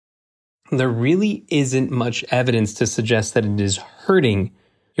there really isn't much evidence to suggest that it is hurting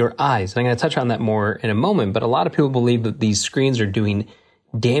your eyes. And I'm going to touch on that more in a moment, but a lot of people believe that these screens are doing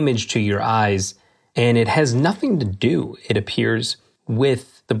damage to your eyes, and it has nothing to do, it appears,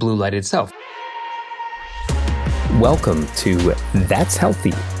 with the blue light itself. Welcome to That's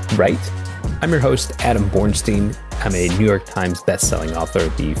Healthy, Right? I'm your host, Adam Bornstein. I'm a New York Times bestselling author,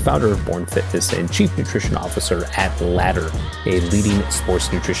 the founder of Born Fitness, and chief nutrition officer at Ladder, a leading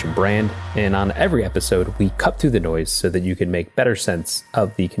sports nutrition brand. And on every episode, we cut through the noise so that you can make better sense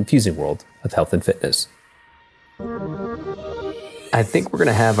of the confusing world of health and fitness. I think we're going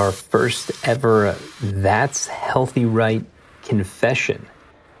to have our first ever That's Healthy Right confession.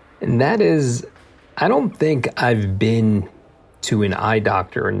 And that is, I don't think I've been to an eye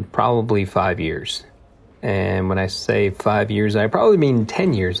doctor in probably 5 years. And when I say 5 years, I probably mean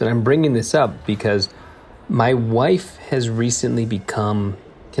 10 years. And I'm bringing this up because my wife has recently become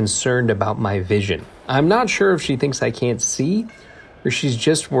concerned about my vision. I'm not sure if she thinks I can't see or she's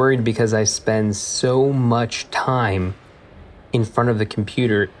just worried because I spend so much time in front of the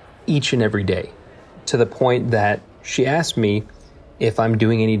computer each and every day, to the point that she asked me if I'm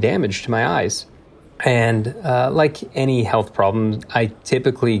doing any damage to my eyes. And like any health problem, I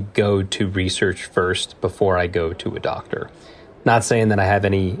typically go to research first before I go to a doctor. Not saying that I have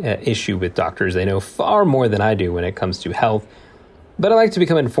any issue with doctors. They know far more than I do when it comes to health. But I like to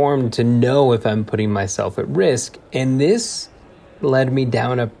become informed to know if I'm putting myself at risk. And this led me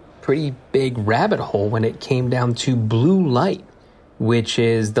down a pretty big rabbit hole when it came down to blue light, which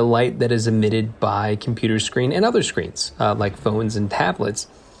is the light that is emitted by computer screen and other screens, like phones and tablets.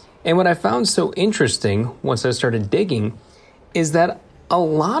 And what I found so interesting once I started digging is that a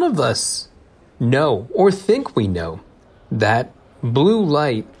lot of us know or think we know that blue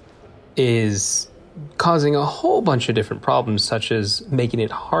light is causing a whole bunch of different problems, such as making it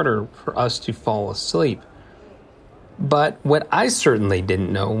harder for us to fall asleep. But what I certainly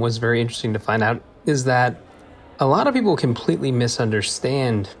didn't know, and was very interesting to find out, is that a lot of people completely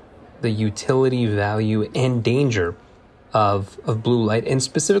misunderstand the utility, value, and danger of blue light, and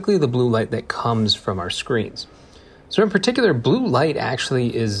specifically the blue light that comes from our screens. So in particular, blue light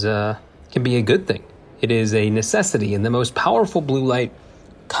actually is can be a good thing. It is a necessity, and the most powerful blue light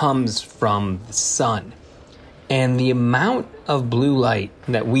comes from the sun. And the amount of blue light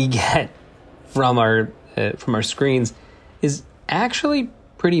that we get from our screens is actually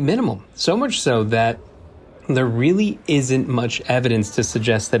pretty minimal. So much so that there really isn't much evidence to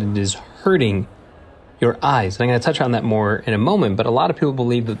suggest that it is hurting your eyes. And I'm going to touch on that more in a moment, but a lot of people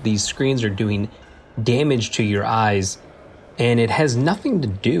believe that these screens are doing damage to your eyes, and it has nothing to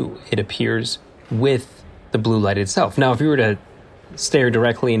do, it appears, with the blue light itself. Now, if you were to stare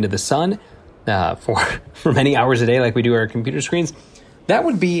directly into the sun for many hours a day like we do our computer screens, that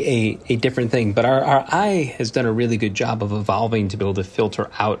would be a different thing. But our eye has done a really good job of evolving to be able to filter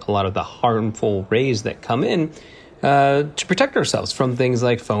out a lot of the harmful rays that come in to protect ourselves from things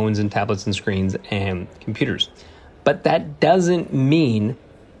like phones and tablets and screens and computers. But that doesn't mean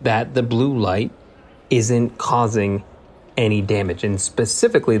that the blue light isn't causing any damage. And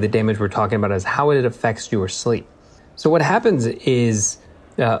specifically, the damage we're talking about is how it affects your sleep. So what happens is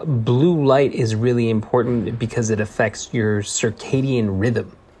blue light is really important because it affects your circadian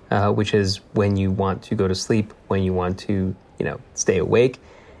rhythm, which is when you want to go to sleep, when you want to, stay awake.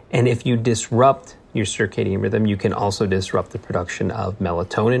 And if you disrupt your circadian rhythm, you can also disrupt the production of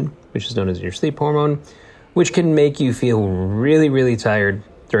melatonin, which is known as your sleep hormone, which can make you feel really, really tired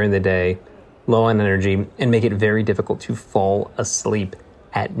during the day, low on energy, and make it very difficult to fall asleep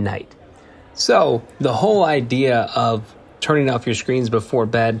at night. So the whole idea of turning off your screens before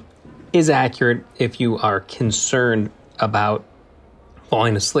bed is accurate if you are concerned about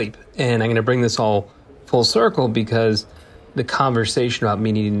falling asleep. And I'm going to bring this all full circle because the conversation about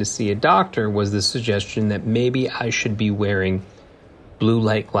me needing to see a doctor was the suggestion that maybe I should be wearing blue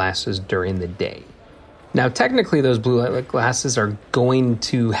light glasses during the day. Now, technically, those blue light glasses are going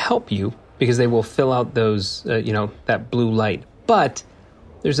to help you because they will fill out those, that blue light. But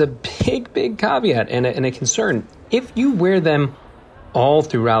there's a big, big caveat and a concern. If you wear them all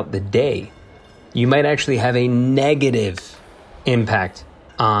throughout the day, you might actually have a negative impact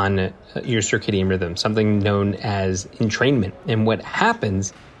on your circadian rhythm, something known as entrainment. And what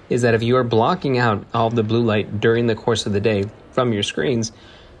happens is that if you are blocking out all of the blue light during the course of the day from your screens,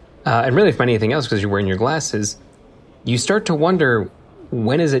 and really from anything else because you're wearing your glasses, you start to wonder,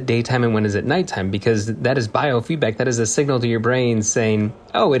 when is it daytime and when is it nighttime? Because that is biofeedback. That is a signal to your brain saying,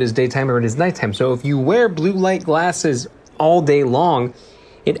 oh, it is daytime or it is nighttime. So if you wear blue light glasses all day long,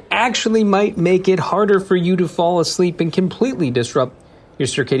 it actually might make it harder for you to fall asleep and completely disrupt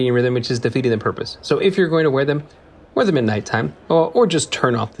your circadian rhythm, which is defeating the purpose. So if you're going to wear them at nighttime, or just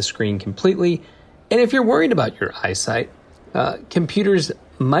turn off the screen completely. And if you're worried about your eyesight, computers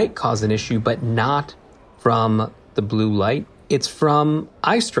might cause an issue, but not from the blue light. It's from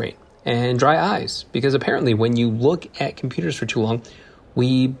eye strain and dry eyes, because apparently when you look at computers for too long,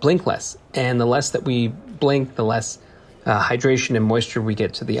 we blink less. And the less that we blink, the less hydration and moisture we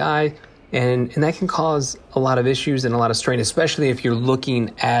get to the eye. And that can cause a lot of issues and a lot of strain, especially if you're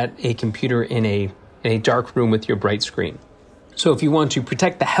looking at a computer in a dark room with your bright screen. So if you want to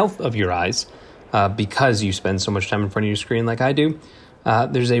protect the health of your eyes, because you spend so much time in front of your screen like I do,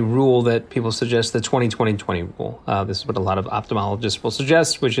 there's a rule that people suggest, the 20-20-20 rule. This is what a lot of ophthalmologists will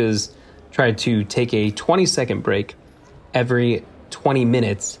suggest, which is try to take a 20-second break every 20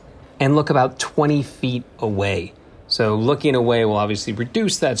 minutes and look about 20 feet away. So looking away will obviously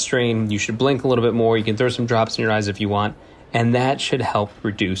reduce that strain. You should blink a little bit more. You can throw some drops in your eyes if you want, and that should help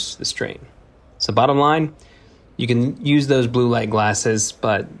reduce the strain. So bottom line, you can use those blue light glasses,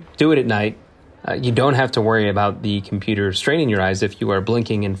 but do it at night. You don't have to worry about the computer straining your eyes if you are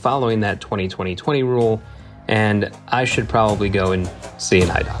blinking and following that 20-20-20 rule. And I should probably go and see an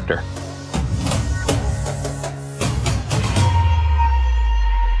eye doctor.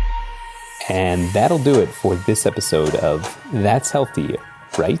 And that'll do it for this episode of That's Healthy,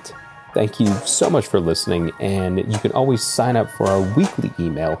 Right? Thank you so much for listening, and you can always sign up for our weekly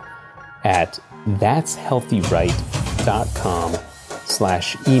email at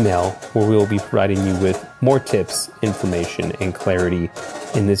thatshealthyright.com/email, where we will be providing you with more tips, information, and clarity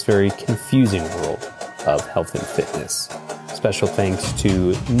in this very confusing world of health and fitness. Special thanks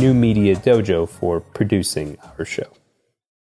to New Media Dojo for producing our show.